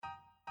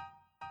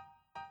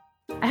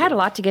I had a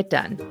lot to get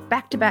done.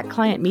 Back-to-back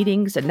client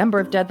meetings, a number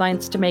of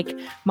deadlines to make.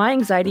 My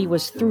anxiety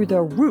was through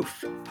the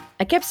roof.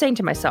 I kept saying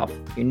to myself,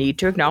 you need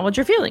to acknowledge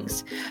your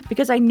feelings,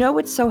 because I know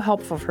it's so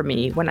helpful for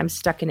me when I'm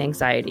stuck in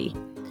anxiety.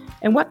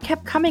 And what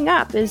kept coming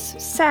up is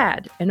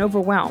sad and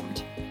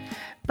overwhelmed.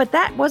 But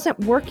that wasn't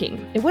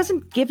working. It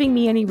wasn't giving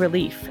me any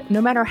relief,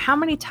 no matter how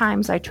many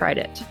times I tried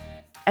it.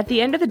 At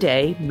the end of the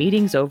day,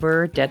 meetings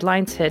over,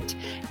 deadlines hit,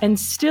 and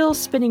still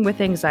spinning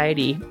with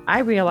anxiety, I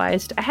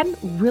realized I hadn't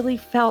really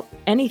felt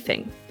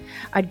anything.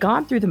 I'd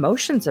gone through the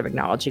motions of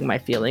acknowledging my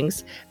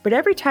feelings, but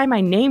every time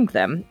I named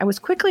them, I was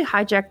quickly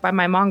hijacked by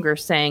my monger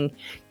saying,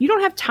 you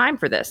don't have time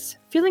for this.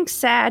 Feeling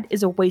sad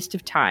is a waste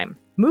of time.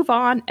 Move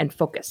on and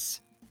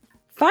focus.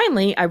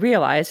 Finally, I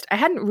realized I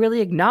hadn't really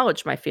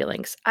acknowledged my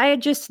feelings. I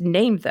had just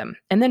named them,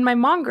 and then my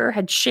monger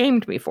had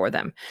shamed me for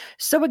them.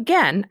 So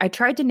again, I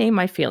tried to name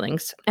my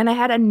feelings, and I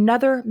had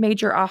another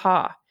major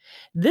aha.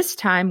 This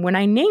time, when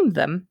I named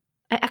them,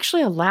 I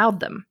actually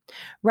allowed them.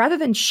 Rather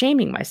than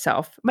shaming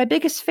myself, my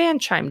biggest fan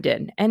chimed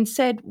in and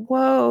said,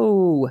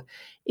 whoa,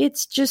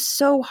 it's just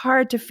so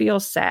hard to feel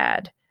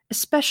sad,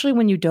 especially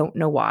when you don't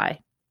know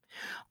why.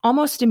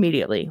 Almost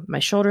immediately, my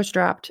shoulders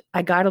dropped.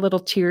 I got a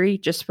little teary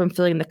just from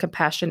feeling the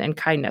compassion and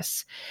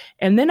kindness.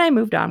 And then I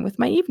moved on with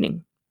my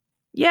evening.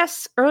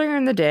 Yes, earlier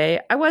in the day,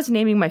 I was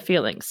naming my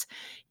feelings.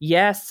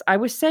 Yes, I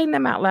was saying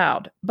them out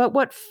loud. But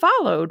what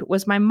followed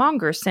was my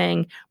monger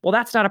saying, well,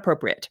 that's not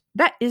appropriate.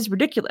 That is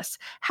ridiculous.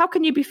 How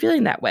can you be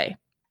feeling that way?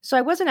 So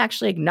I wasn't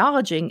actually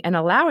acknowledging and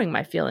allowing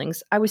my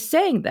feelings. I was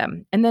saying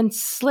them and then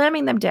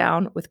slamming them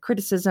down with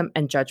criticism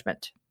and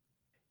judgment.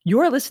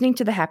 You're listening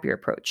to The Happier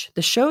Approach,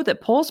 the show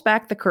that pulls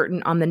back the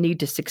curtain on the need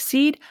to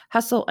succeed,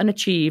 hustle, and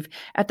achieve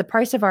at the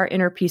price of our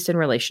inner peace and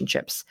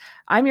relationships.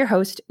 I'm your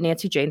host,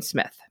 Nancy Jane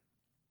Smith.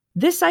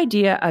 This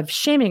idea of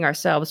shaming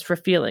ourselves for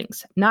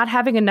feelings, not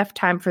having enough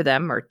time for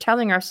them, or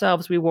telling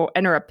ourselves we will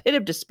enter a pit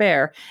of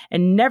despair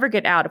and never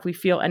get out if we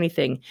feel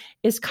anything,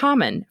 is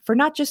common for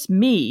not just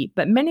me,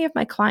 but many of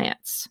my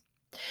clients.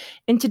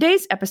 In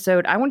today's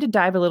episode, I want to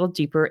dive a little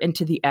deeper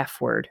into the F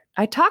word.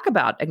 I talk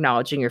about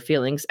acknowledging your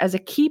feelings as a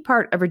key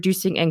part of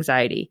reducing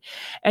anxiety.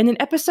 And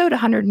in episode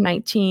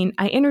 119,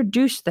 I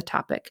introduced the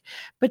topic.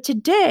 But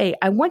today,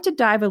 I want to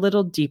dive a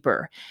little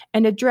deeper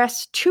and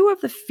address two of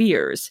the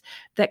fears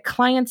that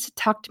clients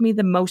talk to me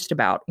the most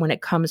about when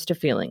it comes to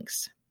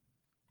feelings.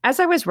 As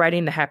I was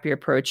writing The Happier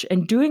Approach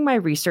and doing my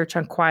research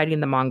on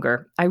quieting the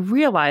monger, I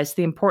realized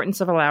the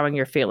importance of allowing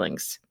your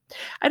feelings.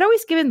 I'd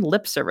always given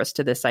lip service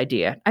to this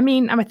idea. I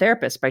mean, I'm a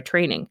therapist by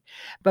training.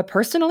 But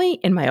personally,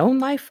 in my own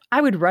life, I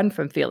would run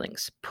from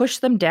feelings, push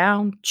them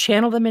down,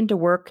 channel them into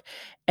work,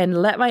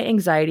 and let my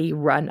anxiety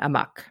run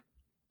amok.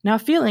 Now,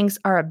 feelings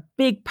are a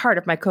big part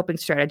of my coping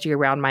strategy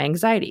around my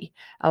anxiety.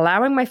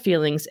 Allowing my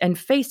feelings and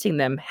facing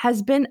them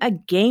has been a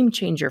game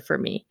changer for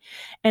me.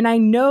 And I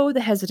know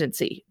the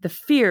hesitancy, the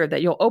fear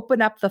that you'll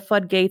open up the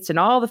floodgates and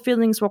all the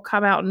feelings will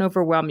come out and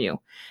overwhelm you.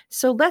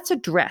 So let's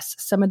address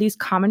some of these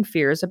common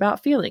fears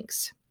about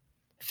feelings.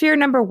 Fear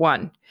number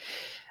one.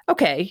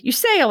 Okay, you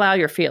say allow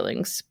your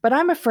feelings, but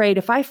I'm afraid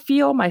if I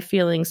feel my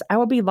feelings, I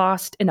will be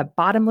lost in a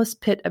bottomless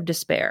pit of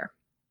despair.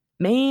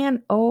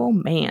 Man, oh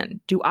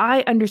man, do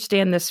I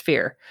understand this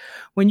fear.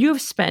 When you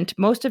have spent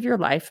most of your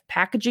life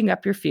packaging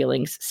up your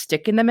feelings,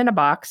 sticking them in a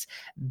box,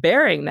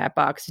 burying that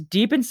box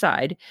deep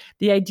inside,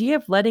 the idea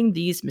of letting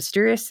these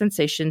mysterious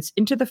sensations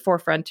into the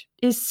forefront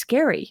is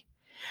scary.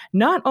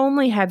 Not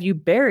only have you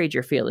buried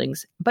your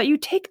feelings, but you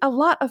take a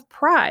lot of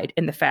pride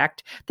in the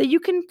fact that you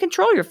can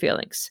control your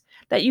feelings,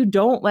 that you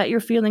don't let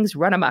your feelings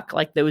run amok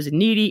like those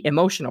needy,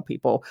 emotional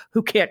people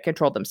who can't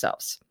control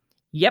themselves.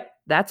 Yep,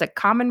 that's a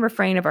common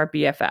refrain of our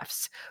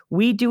BFFs.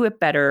 We do it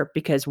better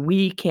because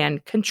we can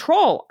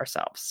control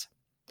ourselves.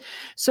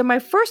 So my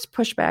first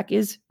pushback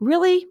is,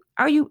 really,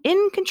 are you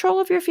in control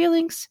of your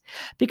feelings?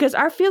 Because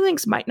our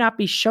feelings might not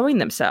be showing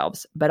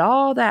themselves, but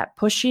all that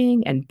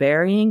pushing and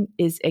burying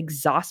is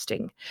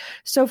exhausting.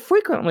 So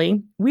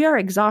frequently, we are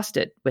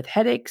exhausted with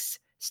headaches,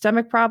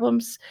 stomach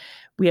problems.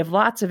 We have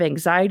lots of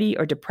anxiety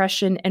or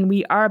depression, and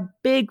we are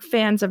big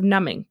fans of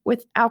numbing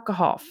with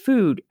alcohol,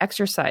 food,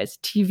 exercise,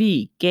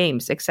 TV,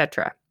 games,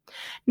 etc.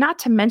 Not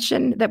to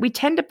mention that we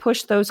tend to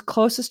push those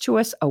closest to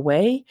us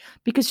away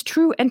because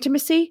true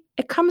intimacy,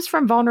 it comes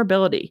from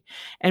vulnerability.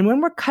 And when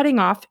we're cutting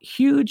off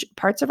huge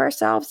parts of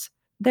ourselves,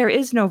 there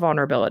is no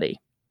vulnerability.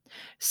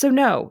 So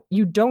no,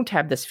 you don't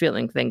have this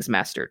feeling things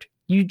mastered.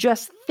 You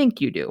just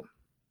think you do.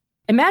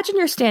 Imagine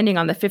you're standing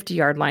on the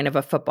 50-yard line of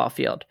a football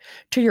field.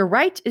 To your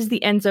right is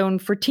the end zone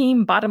for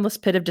team bottomless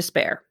pit of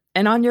despair.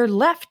 And on your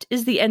left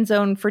is the end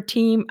zone for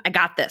team I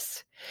got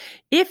this.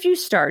 If you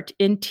start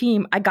in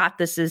team I got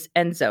this's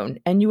end zone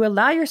and you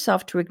allow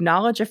yourself to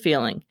acknowledge a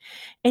feeling,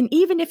 and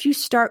even if you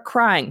start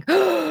crying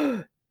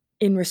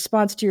in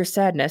response to your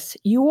sadness,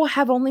 you will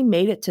have only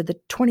made it to the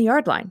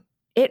 20-yard line.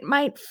 It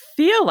might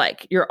feel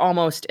like you're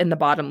almost in the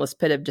bottomless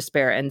pit of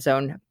despair end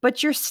zone,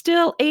 but you're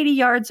still 80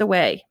 yards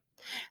away.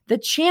 The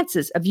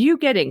chances of you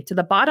getting to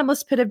the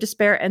bottomless pit of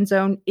despair end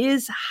zone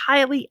is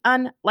highly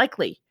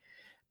unlikely.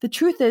 The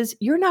truth is,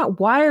 you're not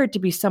wired to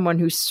be someone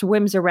who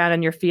swims around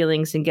in your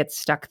feelings and gets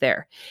stuck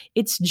there.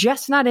 It's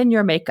just not in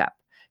your makeup.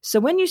 So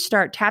when you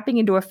start tapping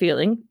into a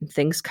feeling and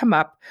things come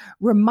up,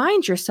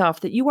 remind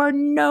yourself that you are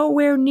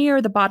nowhere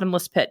near the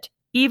bottomless pit,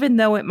 even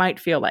though it might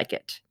feel like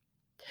it.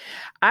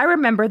 I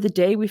remember the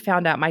day we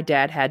found out my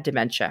dad had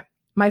dementia.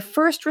 My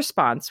first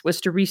response was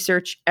to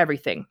research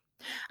everything.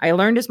 I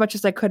learned as much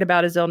as I could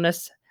about his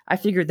illness. I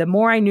figured the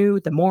more I knew,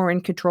 the more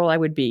in control I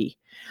would be.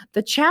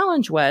 The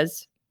challenge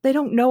was they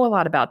don't know a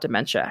lot about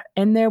dementia,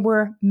 and there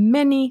were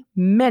many,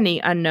 many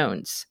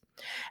unknowns.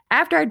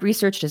 After I'd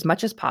researched as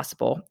much as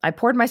possible, I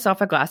poured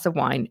myself a glass of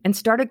wine and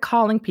started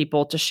calling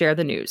people to share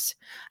the news.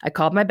 I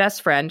called my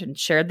best friend and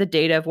shared the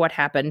data of what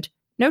happened.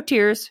 No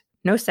tears,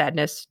 no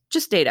sadness,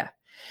 just data.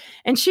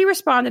 And she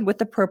responded with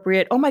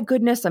appropriate, "Oh my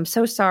goodness, I'm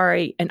so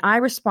sorry." And I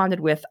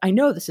responded with, "I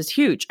know this is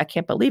huge. I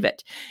can't believe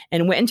it."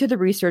 And went into the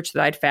research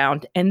that I'd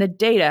found and the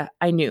data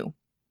I knew.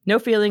 No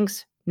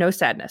feelings, no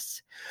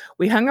sadness.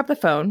 We hung up the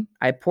phone.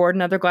 I poured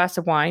another glass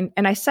of wine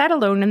and I sat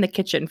alone in the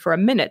kitchen for a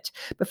minute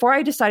before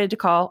I decided to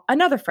call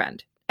another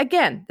friend.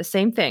 Again, the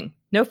same thing.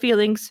 No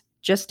feelings,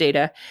 just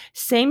data.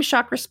 Same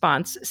shock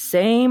response.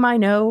 Same I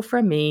know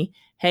from me.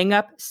 Hang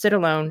up, sit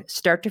alone,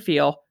 start to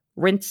feel.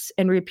 Rinse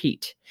and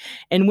repeat.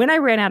 And when I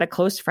ran out of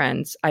close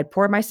friends, I'd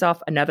pour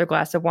myself another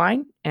glass of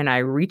wine and I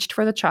reached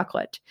for the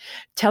chocolate,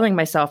 telling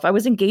myself I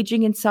was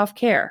engaging in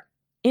self-care.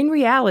 In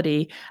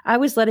reality, I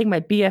was letting my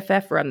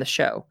BFF run the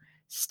show.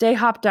 Stay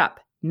hopped up,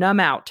 numb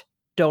out,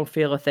 don't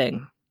feel a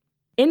thing.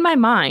 In my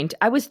mind,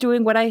 I was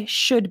doing what I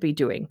should be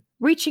doing,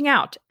 reaching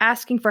out,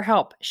 asking for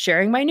help,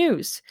 sharing my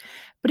news.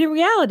 But in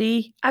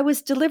reality, I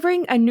was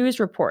delivering a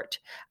news report.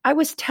 I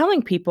was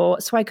telling people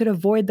so I could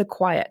avoid the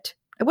quiet.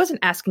 I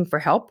wasn't asking for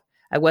help.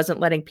 I wasn't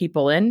letting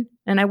people in,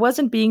 and I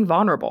wasn't being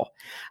vulnerable.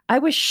 I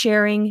was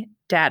sharing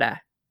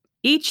data.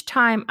 Each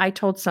time I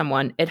told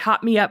someone, it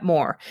hopped me up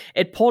more.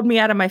 It pulled me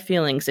out of my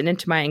feelings and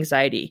into my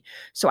anxiety.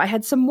 So I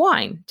had some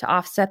wine to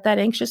offset that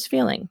anxious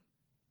feeling.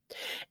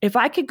 If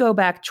I could go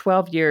back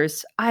 12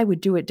 years, I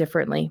would do it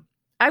differently.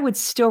 I would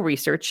still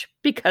research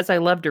because I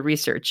love to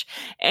research,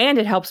 and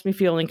it helps me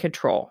feel in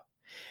control.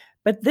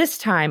 But this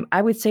time,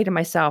 I would say to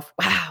myself,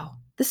 wow,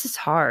 this is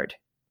hard.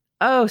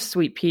 Oh,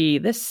 sweet pea,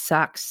 this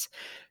sucks.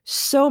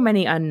 So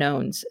many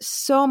unknowns,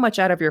 so much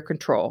out of your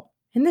control.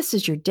 And this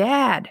is your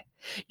dad,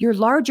 your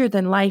larger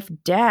than life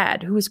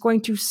dad who is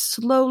going to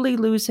slowly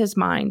lose his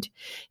mind.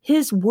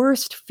 His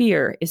worst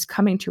fear is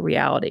coming to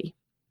reality.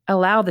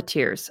 Allow the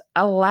tears,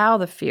 allow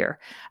the fear,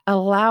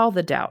 allow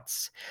the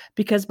doubts,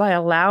 because by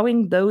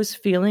allowing those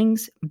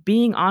feelings,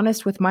 being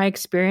honest with my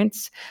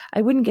experience,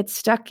 I wouldn't get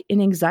stuck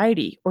in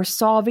anxiety or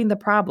solving the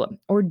problem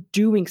or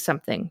doing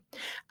something.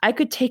 I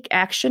could take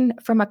action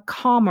from a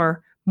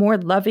calmer, more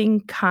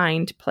loving,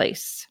 kind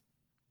place.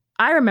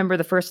 I remember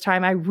the first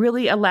time I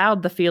really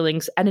allowed the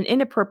feelings at an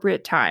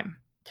inappropriate time.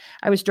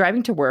 I was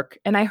driving to work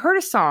and I heard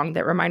a song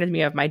that reminded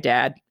me of my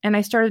dad, and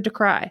I started to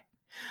cry.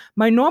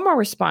 My normal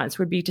response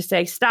would be to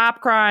say,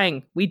 "Stop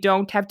crying. We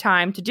don't have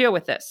time to deal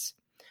with this."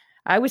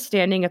 I was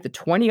standing at the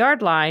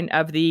 20-yard line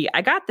of the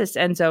 "I got this"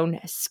 end zone,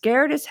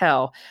 scared as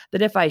hell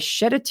that if I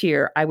shed a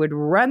tear, I would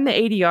run the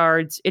 80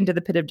 yards into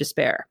the pit of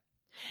despair.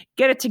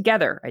 "Get it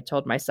together," I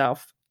told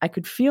myself. I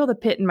could feel the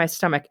pit in my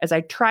stomach as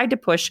I tried to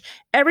push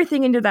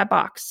everything into that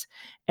box.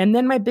 And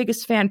then my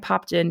biggest fan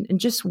popped in and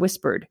just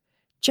whispered,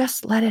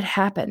 "Just let it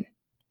happen."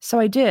 So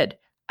I did.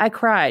 I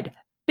cried.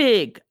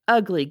 Big,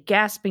 ugly,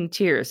 gasping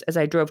tears as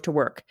I drove to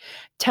work,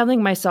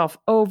 telling myself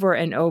over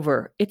and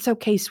over, "It's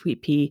okay,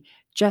 sweet pea,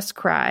 just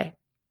cry."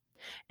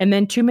 And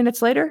then 2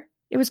 minutes later,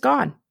 it was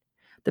gone.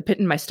 The pit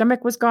in my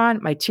stomach was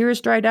gone, my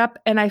tears dried up,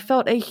 and I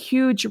felt a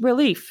huge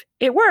relief.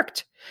 It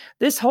worked.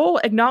 This whole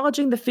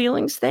acknowledging the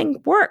feelings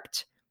thing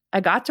worked. I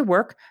got to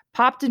work,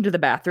 popped into the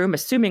bathroom,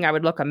 assuming I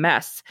would look a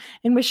mess,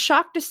 and was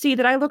shocked to see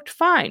that I looked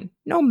fine.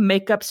 No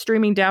makeup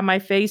streaming down my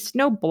face,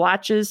 no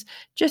blotches,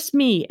 just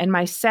me and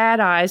my sad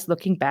eyes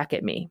looking back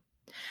at me.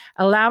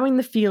 Allowing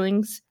the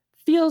feelings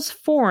feels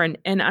foreign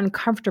and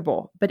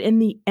uncomfortable, but in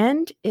the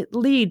end, it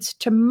leads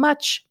to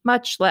much,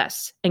 much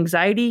less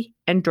anxiety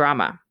and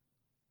drama.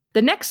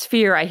 The next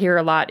fear I hear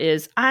a lot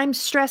is, "I'm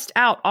stressed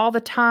out all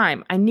the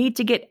time. I need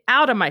to get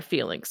out of my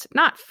feelings,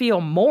 not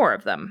feel more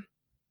of them."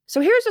 So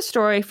here's a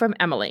story from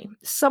Emily,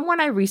 someone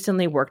I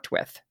recently worked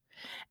with.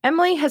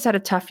 Emily has had a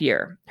tough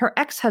year. Her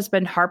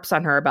ex-husband harps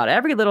on her about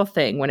every little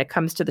thing when it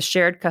comes to the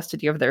shared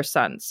custody of their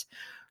sons.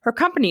 Her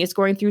company is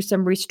going through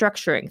some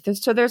restructuring,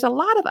 so there's a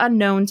lot of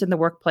unknowns in the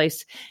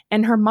workplace,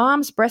 and her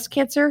mom's breast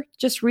cancer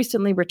just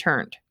recently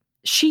returned.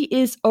 She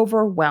is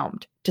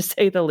overwhelmed, to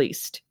say the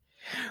least.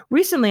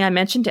 Recently, I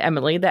mentioned to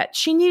Emily that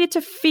she needed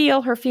to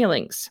feel her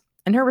feelings,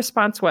 and her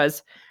response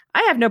was,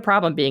 "I have no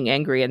problem being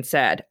angry and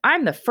sad.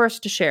 I'm the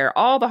first to share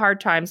all the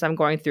hard times I'm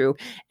going through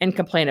and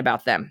complain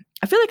about them.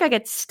 I feel like I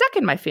get stuck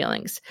in my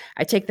feelings.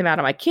 I take them out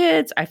on my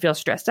kids. I feel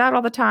stressed out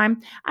all the time.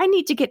 I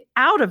need to get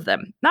out of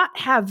them, not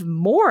have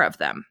more of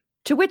them."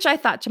 To which I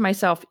thought to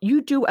myself,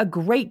 you do a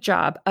great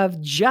job of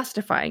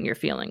justifying your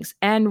feelings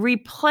and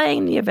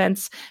replaying the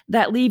events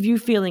that leave you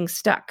feeling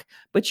stuck,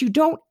 but you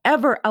don't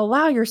ever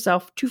allow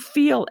yourself to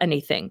feel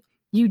anything.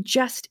 You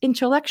just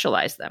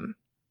intellectualize them.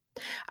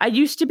 I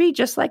used to be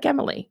just like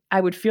Emily.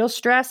 I would feel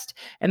stressed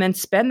and then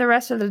spend the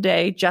rest of the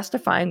day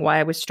justifying why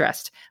I was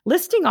stressed,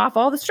 listing off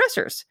all the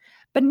stressors,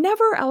 but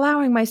never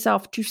allowing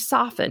myself to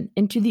soften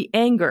into the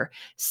anger,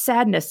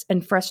 sadness,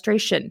 and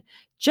frustration,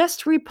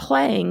 just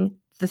replaying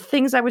the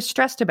things I was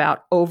stressed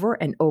about over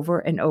and over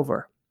and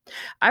over.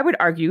 I would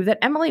argue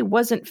that Emily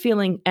wasn't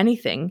feeling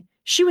anything.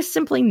 She was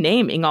simply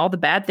naming all the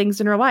bad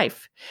things in her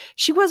life.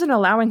 She wasn't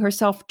allowing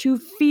herself to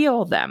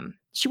feel them.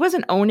 She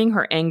wasn't owning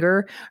her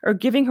anger or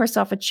giving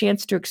herself a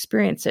chance to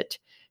experience it.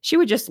 She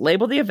would just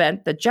label the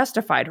event that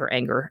justified her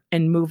anger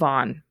and move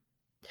on.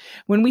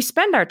 When we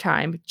spend our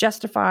time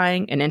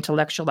justifying and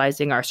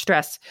intellectualizing our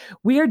stress,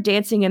 we are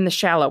dancing in the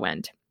shallow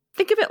end.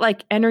 Think of it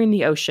like entering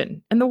the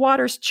ocean and the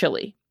water's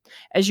chilly.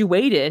 As you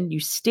wade in, you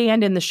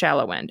stand in the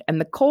shallow end, and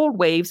the cold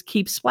waves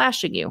keep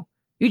splashing you.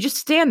 You just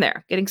stand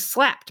there, getting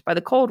slapped by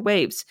the cold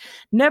waves,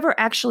 never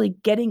actually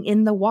getting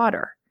in the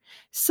water.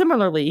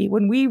 Similarly,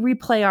 when we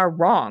replay our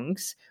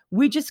wrongs,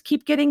 we just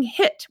keep getting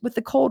hit with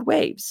the cold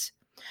waves.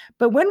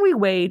 But when we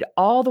wade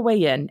all the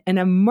way in and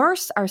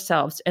immerse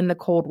ourselves in the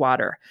cold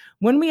water,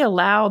 when we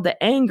allow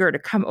the anger to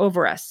come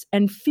over us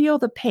and feel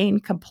the pain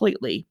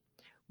completely,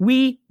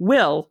 we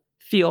will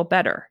feel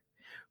better.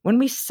 When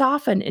we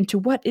soften into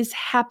what is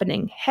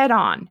happening head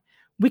on,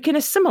 we can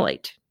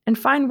assimilate and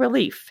find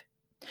relief.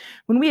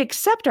 When we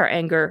accept our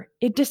anger,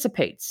 it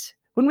dissipates.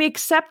 When we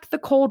accept the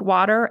cold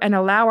water and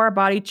allow our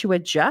body to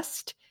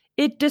adjust,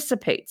 it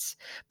dissipates.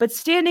 But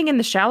standing in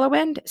the shallow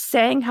end,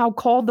 saying how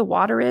cold the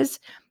water is,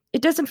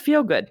 it doesn't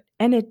feel good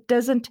and it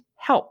doesn't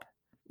help.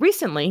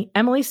 Recently,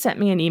 Emily sent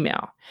me an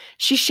email.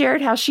 She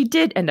shared how she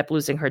did end up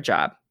losing her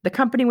job. The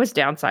company was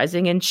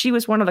downsizing and she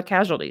was one of the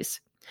casualties.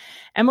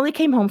 Emily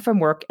came home from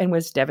work and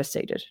was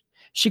devastated.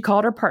 She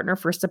called her partner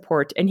for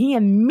support, and he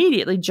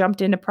immediately jumped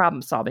into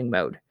problem-solving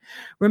mode.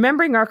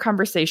 Remembering our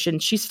conversation,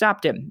 she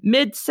stopped him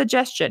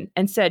mid-suggestion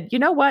and said, "You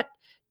know what?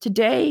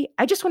 Today,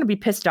 I just want to be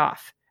pissed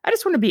off. I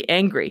just want to be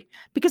angry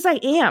because I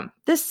am.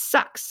 This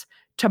sucks.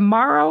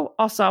 Tomorrow,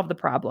 I'll solve the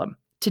problem.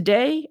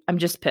 Today, I'm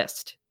just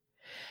pissed."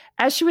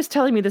 As she was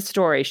telling me the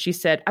story, she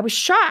said, "I was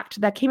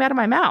shocked that came out of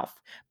my mouth,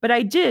 but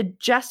I did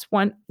just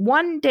want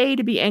one day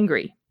to be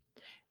angry."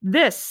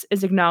 This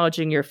is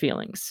acknowledging your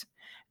feelings.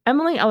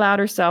 Emily allowed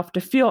herself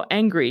to feel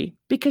angry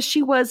because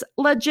she was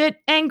legit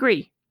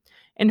angry.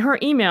 In her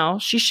email,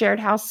 she shared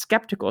how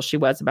skeptical she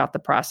was about the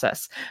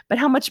process, but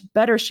how much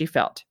better she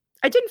felt.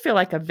 "I didn't feel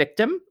like a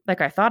victim,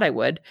 like I thought I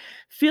would.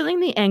 Feeling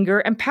the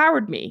anger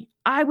empowered me.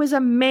 I was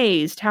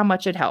amazed how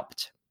much it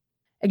helped."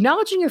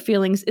 Acknowledging your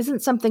feelings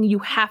isn't something you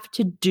have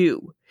to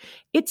do.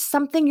 It's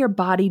something your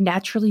body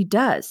naturally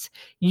does.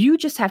 You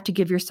just have to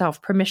give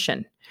yourself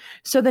permission.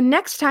 So the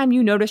next time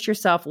you notice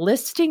yourself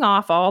listing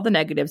off all the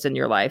negatives in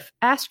your life,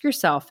 ask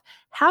yourself,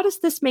 how does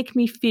this make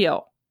me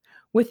feel?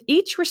 With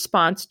each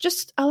response,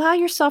 just allow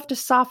yourself to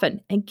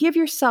soften and give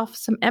yourself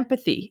some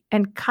empathy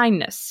and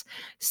kindness,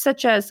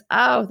 such as,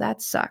 "Oh,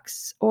 that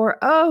sucks," or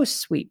 "Oh,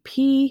 sweet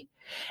pea."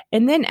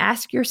 And then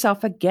ask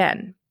yourself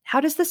again, how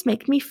does this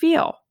make me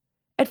feel?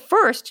 At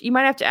first, you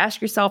might have to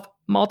ask yourself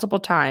multiple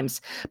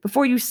times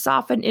before you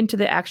soften into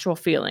the actual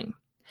feeling.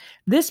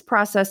 This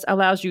process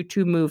allows you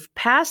to move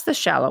past the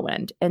shallow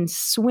end and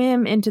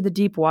swim into the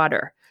deep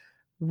water.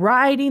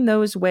 Riding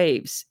those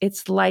waves,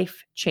 it's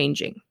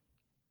life-changing.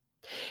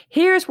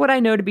 Here's what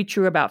I know to be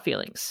true about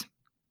feelings.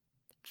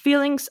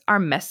 Feelings are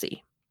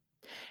messy.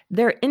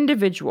 They're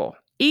individual.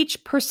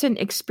 Each person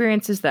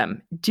experiences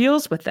them,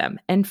 deals with them,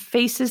 and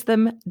faces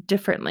them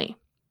differently.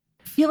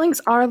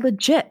 Feelings are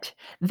legit.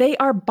 They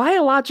are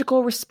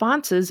biological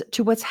responses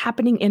to what's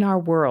happening in our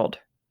world.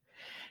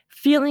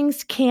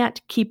 Feelings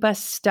can't keep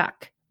us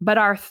stuck, but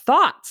our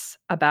thoughts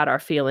about our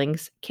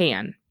feelings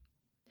can.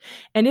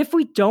 And if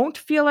we don't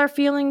feel our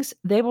feelings,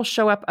 they will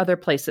show up other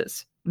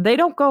places. They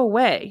don't go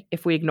away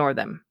if we ignore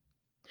them.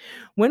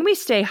 When we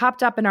stay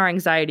hopped up in our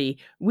anxiety,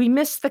 we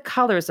miss the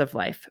colors of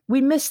life.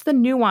 We miss the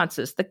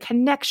nuances, the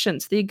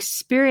connections, the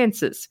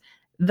experiences,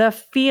 the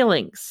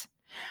feelings.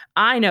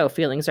 I know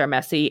feelings are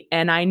messy,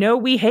 and I know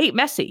we hate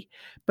messy.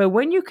 But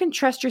when you can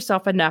trust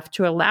yourself enough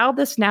to allow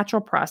this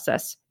natural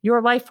process,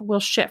 your life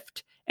will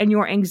shift, and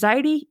your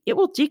anxiety, it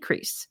will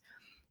decrease.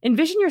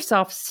 Envision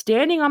yourself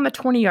standing on the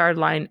 20-yard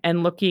line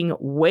and looking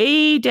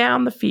way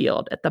down the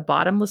field at the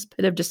bottomless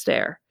pit of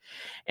despair.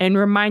 And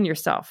remind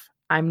yourself,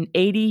 I'm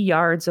 80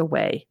 yards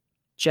away.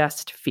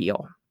 Just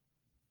feel.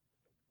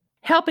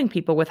 Helping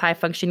people with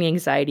high-functioning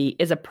anxiety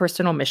is a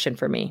personal mission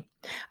for me.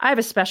 I have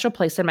a special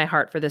place in my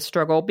heart for this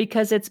struggle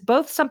because it's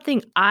both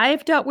something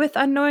I've dealt with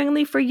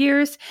unknowingly for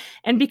years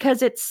and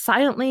because it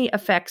silently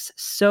affects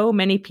so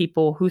many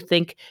people who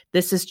think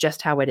this is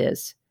just how it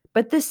is.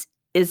 But this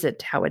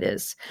isn't how it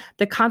is.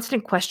 The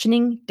constant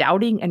questioning,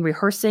 doubting, and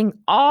rehearsing,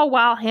 all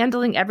while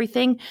handling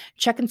everything,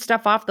 checking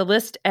stuff off the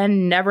list,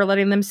 and never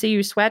letting them see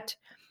you sweat.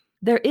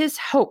 There is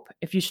hope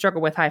if you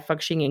struggle with high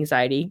functioning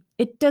anxiety.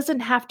 It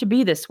doesn't have to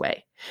be this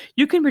way.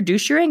 You can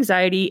reduce your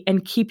anxiety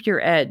and keep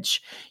your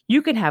edge.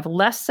 You can have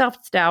less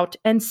self-doubt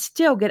and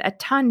still get a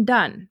ton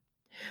done.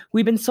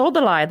 We've been sold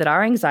the lie that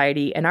our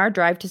anxiety and our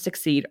drive to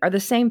succeed are the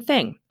same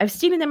thing. I've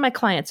seen it in my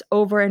clients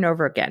over and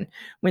over again.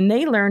 When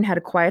they learn how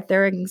to quiet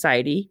their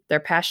anxiety, their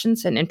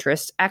passions and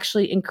interests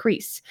actually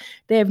increase.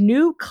 They have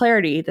new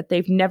clarity that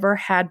they've never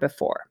had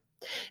before.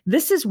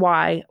 This is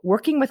why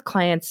working with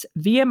clients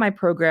via my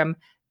program,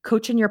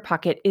 Coach in Your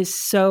Pocket, is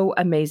so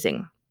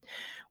amazing.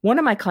 One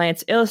of my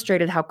clients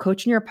illustrated how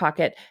Coach in Your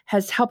Pocket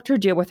has helped her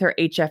deal with her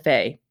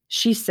HFA.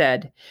 She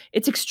said,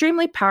 "It's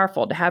extremely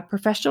powerful to have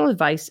professional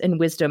advice and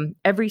wisdom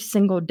every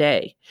single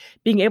day.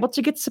 Being able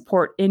to get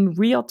support in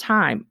real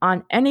time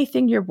on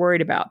anything you're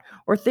worried about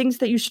or things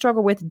that you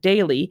struggle with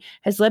daily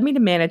has led me to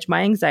manage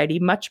my anxiety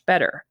much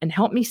better and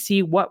help me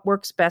see what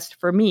works best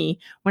for me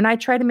when I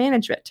try to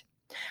manage it.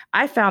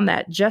 I found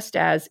that just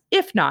as,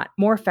 if not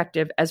more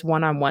effective as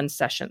one-on-one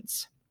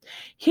sessions."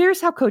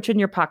 Here's how Coach in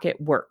Your Pocket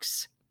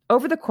works.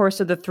 Over the course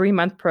of the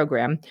 3-month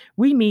program,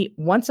 we meet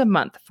once a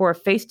month for a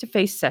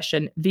face-to-face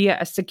session via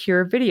a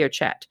secure video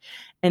chat.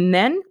 And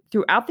then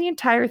throughout the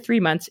entire 3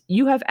 months,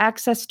 you have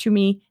access to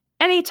me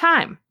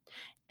anytime.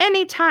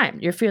 Anytime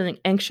you're feeling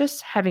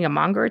anxious, having a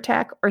monger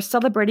attack, or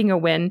celebrating a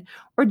win,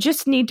 or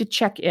just need to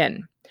check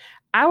in.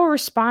 I will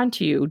respond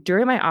to you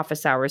during my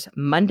office hours,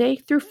 Monday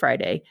through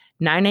Friday,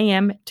 9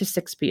 a.m. to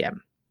 6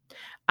 p.m.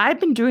 I've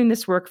been doing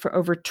this work for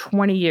over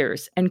 20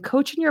 years, and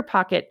Coach in Your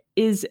Pocket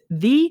is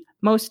the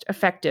most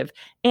effective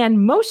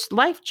and most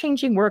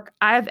life-changing work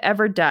I've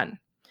ever done.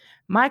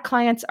 My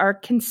clients are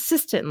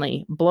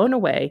consistently blown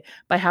away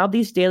by how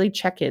these daily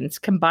check-ins,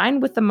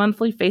 combined with the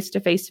monthly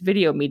face-to-face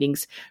video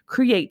meetings,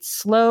 create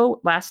slow,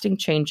 lasting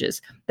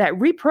changes that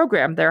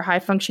reprogram their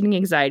high-functioning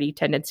anxiety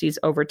tendencies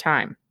over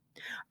time.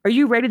 Are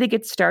you ready to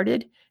get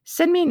started?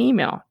 Send me an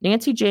email,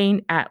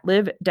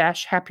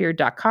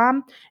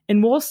 nancyjane@live-happier.com,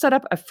 and we'll set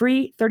up a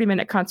free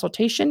 30-minute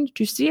consultation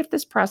to see if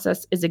this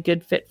process is a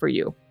good fit for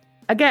you.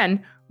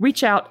 Again,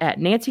 reach out at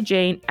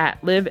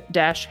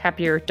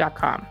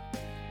nancyjane@live-happier.com.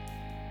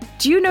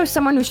 Do you know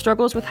someone who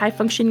struggles with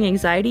high-functioning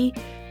anxiety?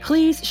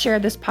 Please share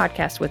this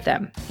podcast with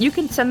them. You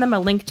can send them a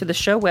link to the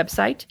show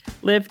website,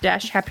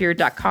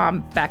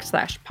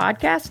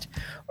 live-happier.com/podcast,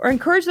 or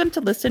encourage them to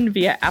listen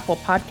via Apple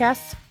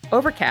Podcasts,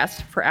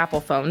 Overcast for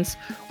Apple phones,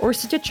 or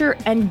Stitcher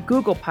and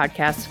Google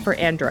Podcasts for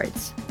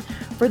Androids.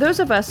 For those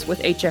of us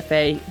with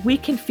HFA, we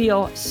can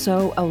feel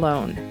so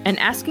alone, and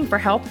asking for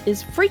help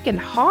is freaking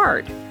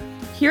hard.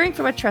 Hearing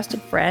from a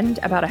trusted friend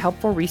about a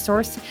helpful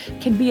resource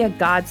can be a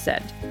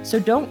godsend, so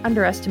don't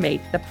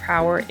underestimate the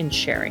power in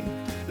sharing.